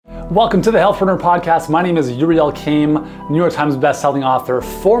Welcome to the Healthpreneur Podcast. My name is Uriel Kame, New York Times bestselling author,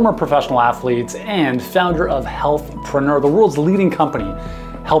 former professional athlete, and founder of Healthpreneur, the world's leading company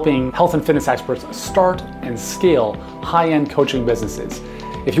helping health and fitness experts start and scale high-end coaching businesses.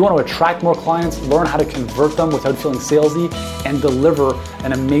 If you want to attract more clients, learn how to convert them without feeling salesy, and deliver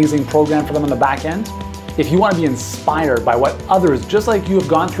an amazing program for them on the back end, if you want to be inspired by what others just like you have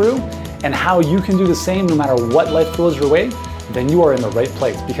gone through and how you can do the same no matter what life throws your way, then you are in the right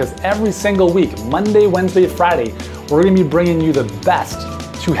place, because every single week, Monday, Wednesday, Friday, we're going to be bringing you the best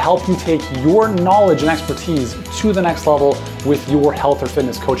to help you take your knowledge and expertise to the next level with your health or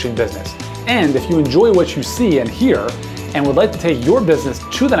fitness coaching business. And if you enjoy what you see and hear and would like to take your business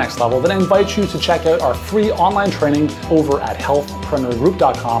to the next level, then I invite you to check out our free online training over at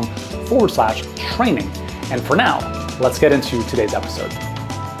healthpreneurgroup.com/training. And for now, let's get into today's episode.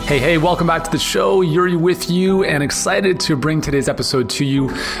 Hey, welcome back to the show. Yuri with you, and excited to bring today's episode to you,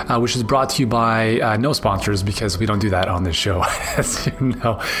 which is brought to you by no sponsors, because we don't do that on this show, as you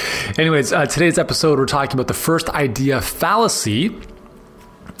know. Anyways, today's episode, we're talking about the first idea fallacy.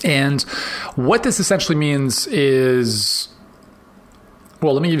 And what this essentially means is,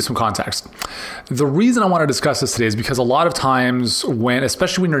 well, let me give you some context. The reason I want to discuss this today is because a lot of times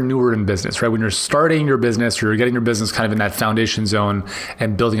especially when you're newer in business, right? When you're starting your business or you're getting your business kind of in that foundation zone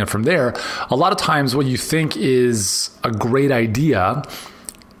and building it from there, a lot of times what you think is a great idea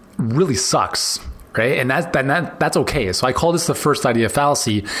really sucks, right? And that's okay. So I call this the first idea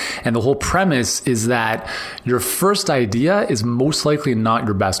fallacy. And the whole premise is that your first idea is most likely not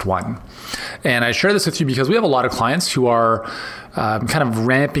your best one. And I share this with you because we have a lot of clients who are kind of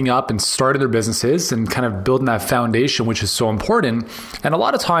ramping up and starting their businesses and kind of building that foundation, which is so important. And a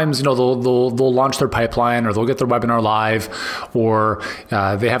lot of times, they'll launch their pipeline, or they'll get their webinar live, or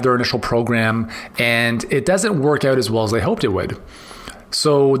they have their initial program, and it doesn't work out as well as they hoped it would.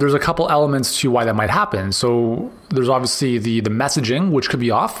 So there's a couple elements to why that might happen. So there's obviously the messaging, which could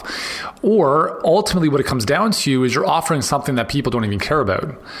be off, or ultimately what it comes down to is you're offering something that people don't even care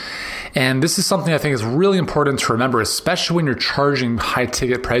about. And this is something I think is really important to remember, especially when you're charging high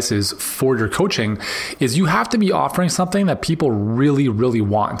ticket prices for your coaching, is you have to be offering something that people really, really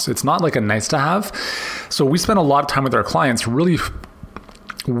want. It's not like a nice to have. So we spend a lot of time with our clients really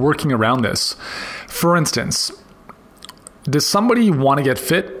working around this. For instance, does somebody want to get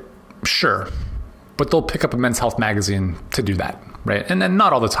fit? Sure. But they'll pick up a Men's Health magazine to do that, right? And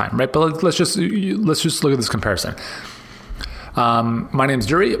not all the time, right? But let's just look at this comparison. My name's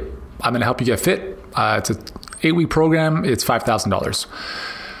Yuri. I'm going to help you get fit. It's an 8-week program. It's $5,000.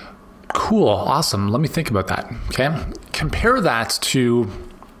 Cool. Awesome. Let me think about that. Okay. Compare that to,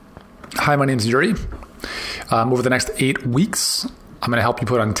 hi, my name's Yuri. Over the next 8 weeks, I'm going to help you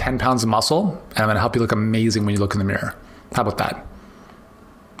put on 10 pounds of muscle, and I'm going to help you look amazing when you look in the mirror. How about that?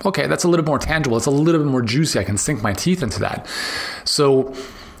 Okay. That's a little bit more tangible. It's a little bit more juicy. I can sink my teeth into that. So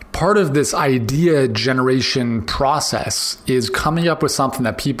part of this idea generation process is coming up with something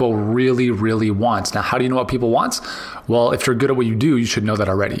that people really, really want. Now, how do you know what people want? Well, if you're good at what you do, you should know that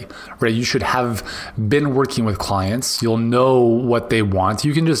already, right? You should have been working with clients. You'll know what they want.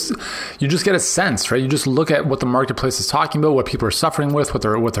 You just get a sense, right? You just look at what the marketplace is talking about, what people are suffering with, what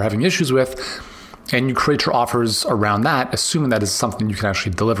they're having issues with, and you create your offers around that, assuming that is something you can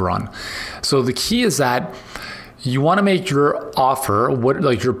actually deliver on. So the key is that you want to make your offer,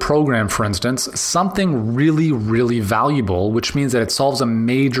 like your program, for instance, something really, really valuable, which means that it solves a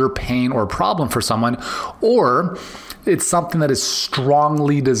major pain or problem for someone, or it's something that is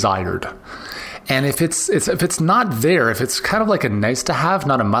strongly desired. And if it's not there, if it's kind of like a nice to have,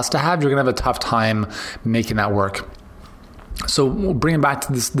 not a must to have, you're going to have a tough time making that work. So bringing back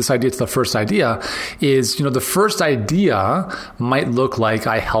to this idea, to the first idea is, the first idea might look like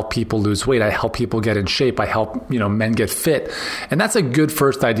I help people lose weight. I help people get in shape. I help, men get fit. And that's a good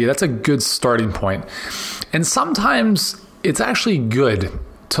first idea. That's a good starting point. And sometimes it's actually good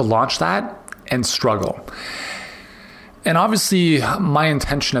to launch that and struggle. And obviously my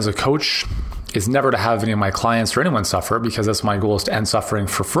intention as a coach is never to have any of my clients or anyone suffer, because that's my goal, is to end suffering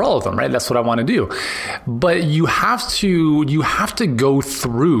for all of them, right? That's what I want to do. But you have to go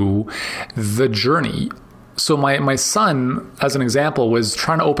through the journey. So my son, as an example, was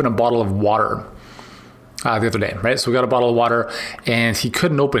trying to open a bottle of water the other day, right? So we got a bottle of water and he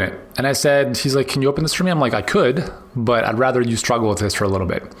couldn't open it. And he's like, can you open this for me? I'm like, I could, but I'd rather you struggle with this for a little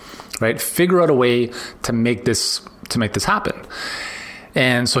bit, right? Figure out a way to make this happen.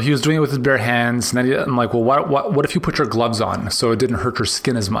 And so he was doing it with his bare hands. And then I'm like, well, what if you put your gloves on so it didn't hurt your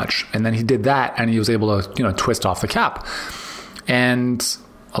skin as much? And then he did that, and he was able to, twist off the cap. And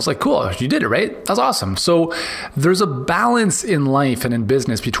I was like, cool, you did it, right? That's awesome. So there's a balance in life and in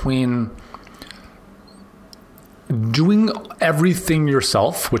business between doing everything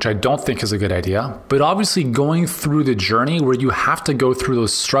yourself, which I don't think is a good idea, but obviously going through the journey where you have to go through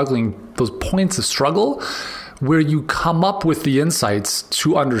those points of struggle where you come up with the insights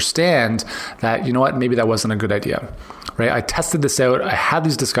to understand that, you know what, maybe that wasn't a good idea, right? I tested this out. I had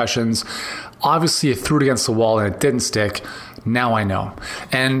these discussions. Obviously, I threw it against the wall and it didn't stick. Now I know.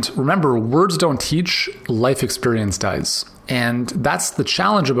 And remember, words don't teach, life experience does. And that's the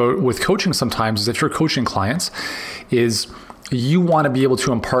challenge with coaching sometimes, is if you're coaching clients, is you want to be able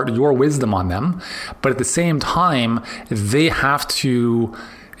to impart your wisdom on them, but at the same time, they have to,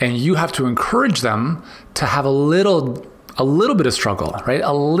 and you have to encourage them to have a little bit of struggle, right?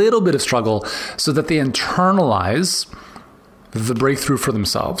 A little bit of struggle so that they internalize the breakthrough for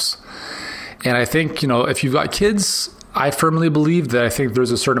themselves. And I think, if you've got kids, I firmly believe that I think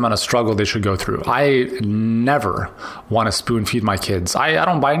there's a certain amount of struggle they should go through. I never want to spoon feed my kids. I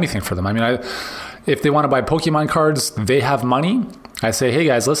don't buy anything for them. I mean, if they want to buy Pokemon cards, they have money. I say, hey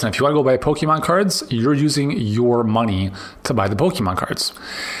guys, listen, if you want to go buy Pokemon cards, you're using your money to buy the Pokemon cards.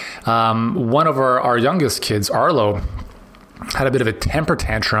 One of our youngest kids, Arlo, had a bit of a temper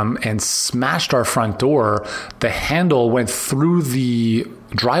tantrum and smashed our front door. The handle went through the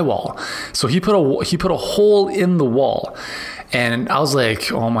drywall. So he put a hole in the wall. And I was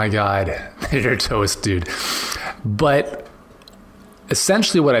like, oh my God, you're toast, dude. But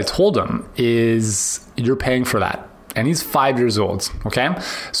essentially what I told him is, you're paying for that. And he's 5 years old. Okay.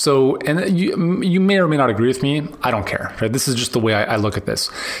 So, and you may or may not agree with me. I don't care. Right? This is just the way I look at this,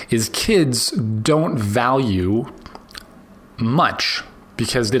 is kids don't value much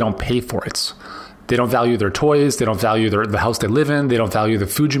because they don't pay for it. They don't value their toys. They don't value the house they live in. They don't value the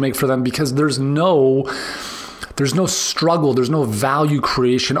food you make for them because there's no struggle. There's no value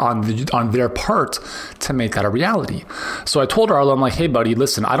creation on their part to make that a reality. So I told Arlo, I'm like, hey buddy,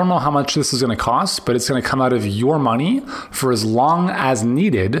 listen, I don't know how much this is going to cost, but it's going to come out of your money for as long as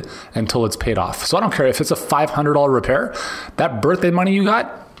needed until it's paid off. So I don't care if it's a $500 repair, that birthday money you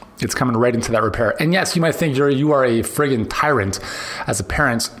got, it's coming right into that repair. And yes, you might think you are a friggin' tyrant as a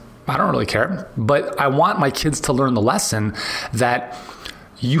parent. I don't really care, but I want my kids to learn the lesson that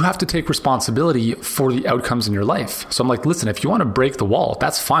you have to take responsibility for the outcomes in your life. So I'm like, listen, if you want to break the wall,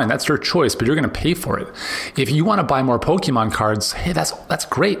 that's fine. That's your choice, but you're going to pay for it. If you want to buy more Pokemon cards, hey, that's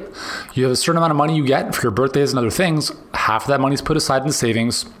great. You have a certain amount of money you get for your birthdays and other things. Half of that money is put aside in the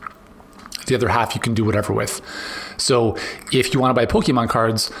savings. The other half you can do whatever with. So if you want to buy Pokemon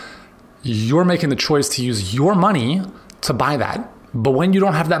cards, you're making the choice to use your money to buy that. But when you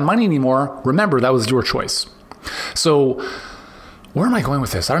don't have that money anymore, remember that was your choice. So where am I going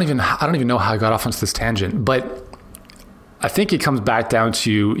with this? I don't even know how I got off onto this tangent, but I think it comes back down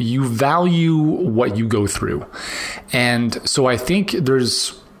to you value what you go through. And so I think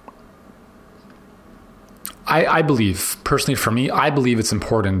I believe, personally for me, I believe it's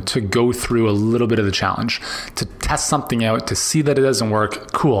important to go through a little bit of the challenge, to test something out, to see that it doesn't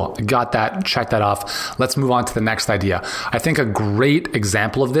work. Cool, got that, check that off. Let's move on to the next idea. I think a great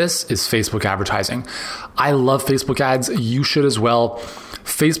example of this is Facebook advertising. I love Facebook ads. You should as well.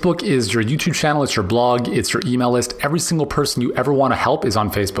 Facebook is your YouTube channel, it's your blog, it's your email list. Every single person you ever want to help is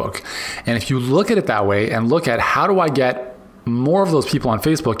on Facebook. And if you look at it that way and look at how do I get more of those people on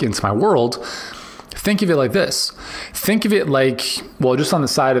Facebook into my world, think of it like this. Think of it like, well, just on the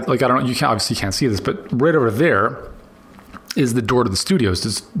side, like, I don't know, you obviously can't see this, but right over there is the door to the studios,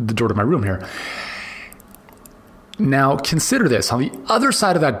 just the door to my room here. Now, consider this. On the other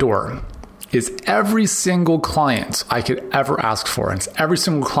side of that door is every single client I could ever ask for. And it's every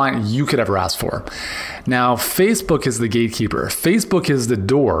single client you could ever ask for. Now, Facebook is the gatekeeper. Facebook is the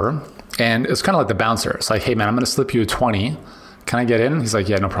door, and it's kind of like the bouncer. It's like, hey, man, I'm going to slip you a 20. Can I get in? He's like,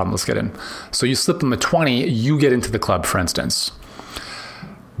 yeah, no problem. Let's get in. So you slip them a 20, you get into the club, for instance.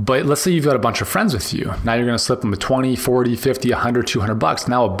 But let's say you've got a bunch of friends with you. Now you're going to slip them a 20, 40, 50, 100, $200.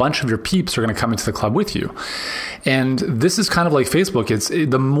 Now a bunch of your peeps are going to come into the club with you. And this is kind of like Facebook.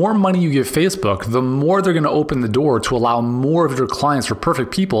 The more money you give Facebook, the more they're going to open the door to allow more of your clients or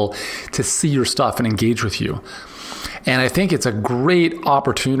perfect people to see your stuff and engage with you. And I think it's a great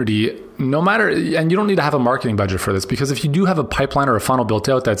opportunity, no matter, and you don't need to have a marketing budget for this, because if you do have a pipeline or a funnel built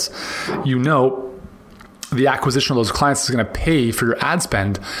out that's, the acquisition of those clients is going to pay for your ad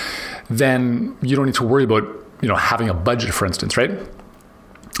spend, then you don't need to worry about, having a budget, for instance, right?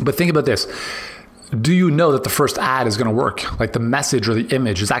 But think about this. Do you know that the first ad is going to work? Like the message or the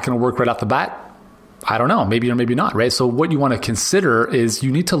image, is that going to work right off the bat? I don't know, maybe or maybe not, right? So what you want to consider is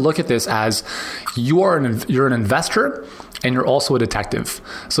you need to look at this as you're an investor and you're also a detective.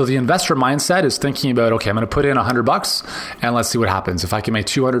 So the investor mindset is thinking about, okay, I'm going to put in $100 and let's see what happens. If I can make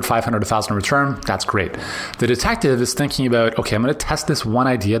 200, 500, 1,000 return, that's great. The detective is thinking about, okay, I'm going to test this one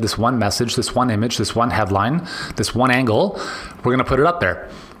idea, this one message, this one image, this one headline, this one angle. We're going to put it up there.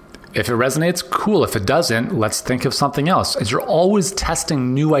 If it resonates, cool. If it doesn't, let's think of something else. As you're always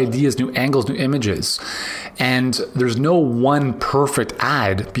testing new ideas, new angles, new images. And there's no one perfect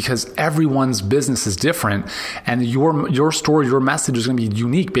ad because everyone's business is different. And your story, your message is going to be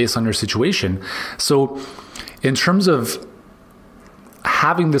unique based on your situation. So in terms of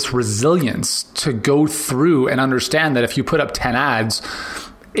having this resilience to go through and understand that if you put up 10 ads,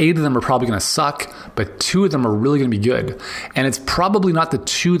 8 of them are probably going to suck, but 2 of them are really going to be good. And it's probably not the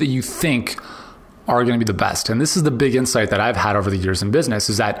 2 that you think are going to be the best. And this is the big insight that I've had over the years in business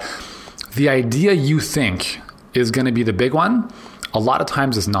is that the idea you think is going to be the big one, a lot of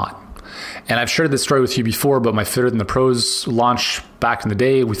times is not. And I've shared this story with you before, but my Fitter Than the Pros launch back in the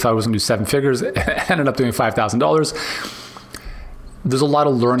day, we thought it was going to do 7 figures, it ended up doing $5,000. There's a lot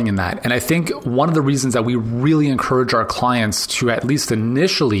of learning in that. And I think one of the reasons that we really encourage our clients to at least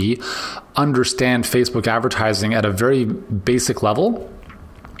initially understand Facebook advertising at a very basic level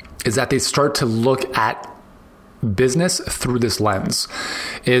is that they start to look at business through this lens.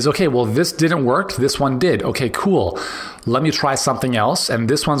 Is, okay, well, this didn't work. This one did. Okay, cool. Let me try something else. And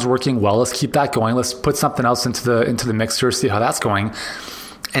this one's working well. Let's keep that going. Let's put something else into the mix here, see how that's going.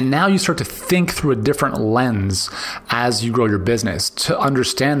 And now you start to think through a different lens as you grow your business to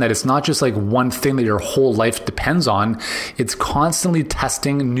understand that it's not just like one thing that your whole life depends on. It's constantly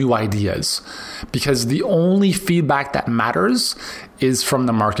testing new ideas because the only feedback that matters is from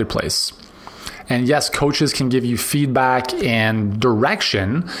the marketplace. And yes, coaches can give you feedback and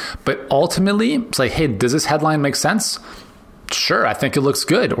direction, but ultimately it's like, hey, does this headline make sense? Sure, I think it looks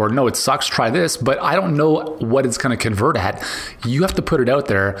good. Or no, it sucks, try this, but I don't know what it's going to convert at. You have to put it out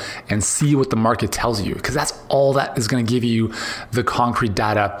there and see what the market tells you because that's all that is going to give you the concrete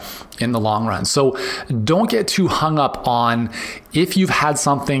data in the long run. So don't get too hung up on if you've had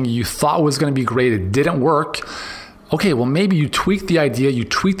something you thought was going to be great, it didn't work. Okay, well, maybe you tweak the idea, you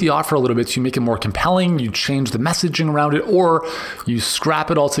tweak the offer a little bit to make it more compelling, you change the messaging around it, or you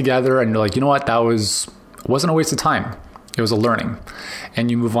scrap it all together and you're like, you know what, wasn't a waste of time. It was a learning, and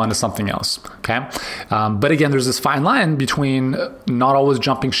you move on to something else, okay? But again, there's this fine line between not always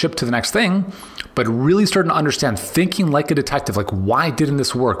jumping ship to the next thing, but really starting to understand, thinking like a detective, like why didn't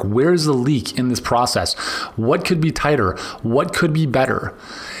this work? Where's the leak in this process? What could be tighter? What could be better?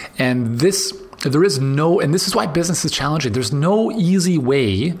 And this is why business is challenging. There's no easy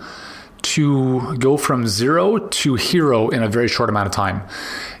way to go from 0 to hero in a very short amount of time.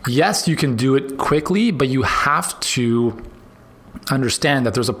 Yes, you can do it quickly, but you have to understand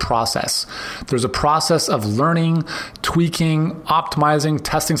that there's a process. There's a process of learning, tweaking, optimizing,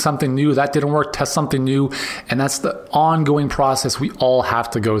 testing something new. That didn't work, test something new. And that's the ongoing process we all have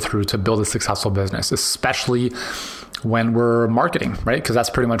to go through to build a successful business, especially when we're marketing, right? Because that's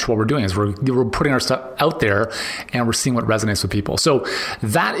pretty much what we're doing is we're putting our stuff out there and we're seeing what resonates with people. So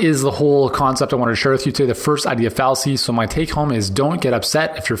that is the whole concept I wanted to share with you today, the first idea fallacy. So my take home is don't get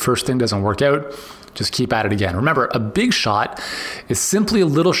upset if your first thing doesn't work out. Just keep at it again. Remember, a big shot is simply a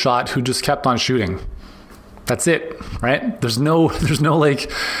little shot who just kept on shooting. That's it, right? There's no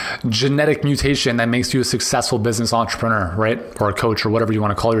like genetic mutation that makes you a successful business entrepreneur, right? Or a coach or whatever you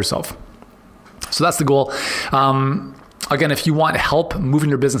want to call yourself. So that's the goal. Again, if you want help moving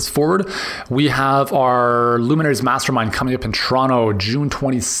your business forward, we have our Luminaries Mastermind coming up in Toronto, June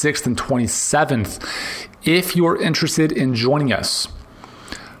 26th and 27th. If you're interested in joining us,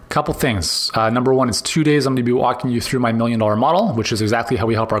 couple things. Number one, it's 2 days. I'm going to be walking you through my $1 million model, which is exactly how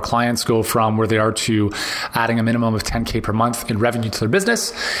we help our clients go from where they are to adding a minimum of $10K per month in revenue to their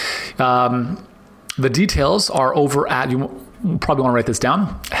business. The details are over at, you probably want to write this down,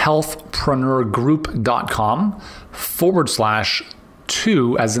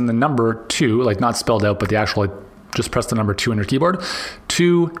 healthpreneurgroup.com/2, as in the number 2, like not spelled out, but the actual, like, just press the number 2 on your keyboard,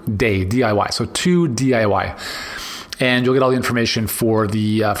 2-day, DIY. So 2 DIY. And you'll get all the information for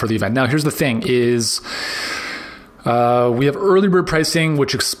the event. Now, here's the thing is, we have early bird pricing,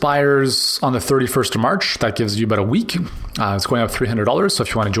 which expires on the 31st of March. That gives you about a week. It's going up $300. So if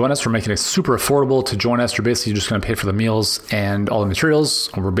you want to join us, we're making it super affordable to join us. You're basically just going to pay for the meals and all the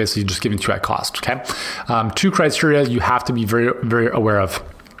materials. And we're basically just giving it to you at cost. Okay. 2 criteria you have to be very, very aware of.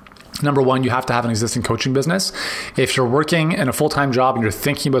 Number one, you have to have an existing coaching business. If you're working in a full-time job and you're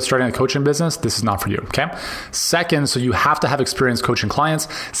thinking about starting a coaching business, this is not for you, okay? Second, so you have to have experience coaching clients.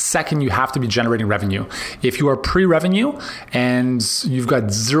 Second, you have to be generating revenue. If you are pre-revenue and you've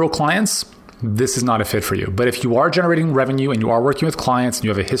got 0 clients, this is not a fit for you. But if you are generating revenue and you are working with clients and you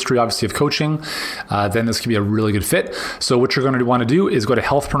have a history, obviously, of coaching, then this can be a really good fit. So what you're going to want to do is go to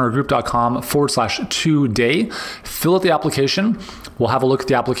healthpreneurgroup.com/2day, fill out the application. We'll have a look at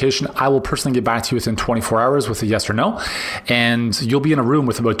the application. I will personally get back to you within 24 hours with a yes or no. And you'll be in a room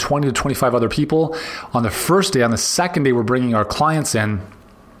with about 20 to 25 other people. On the first day, on the second day, we're bringing our clients in.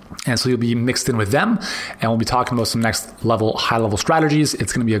 And so you'll be mixed in with them, and we'll be talking about some next level, high level strategies.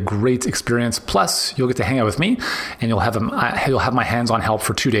 It's going to be a great experience. Plus, you'll get to hang out with me, and you'll have my hands-on help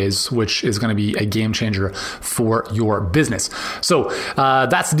for 2 days, which is going to be a game changer for your business. So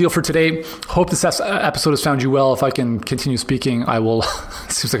that's the deal for today. Hope this episode has found you well. If I can continue speaking, I will.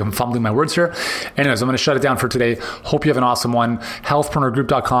 It seems like I'm fumbling my words here. Anyways, I'm going to shut it down for today. Hope you have an awesome one.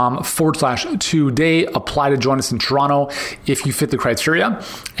 healthpreneurgroup.com/2day. Apply to join us in Toronto if you fit the criteria.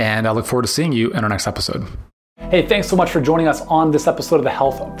 And I look forward to seeing you in our next episode. Hey, thanks so much for joining us on this episode of the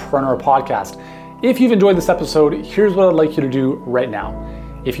Healthpreneur Podcast. If you've enjoyed this episode, here's what I'd like you to do right now.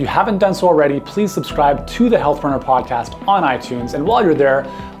 If you haven't done so already, please subscribe to the Healthpreneur Podcast on iTunes. And while you're there,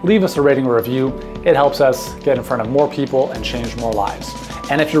 leave us a rating or review. It helps us get in front of more people and change more lives.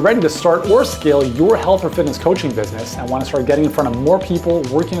 And if you're ready to start or scale your health or fitness coaching business and want to start getting in front of more people,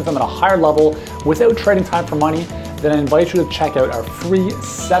 working with them at a higher level without trading time for money, then I invite you to check out our free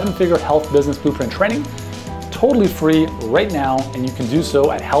 7-figure health business blueprint training, totally free right now. And you can do so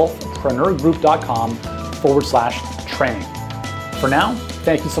at healthpreneurgroup.com/training. For now,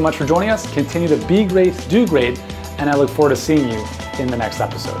 thank you so much for joining us. Continue to be great, do great, and I look forward to seeing you in the next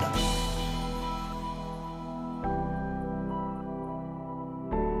episode.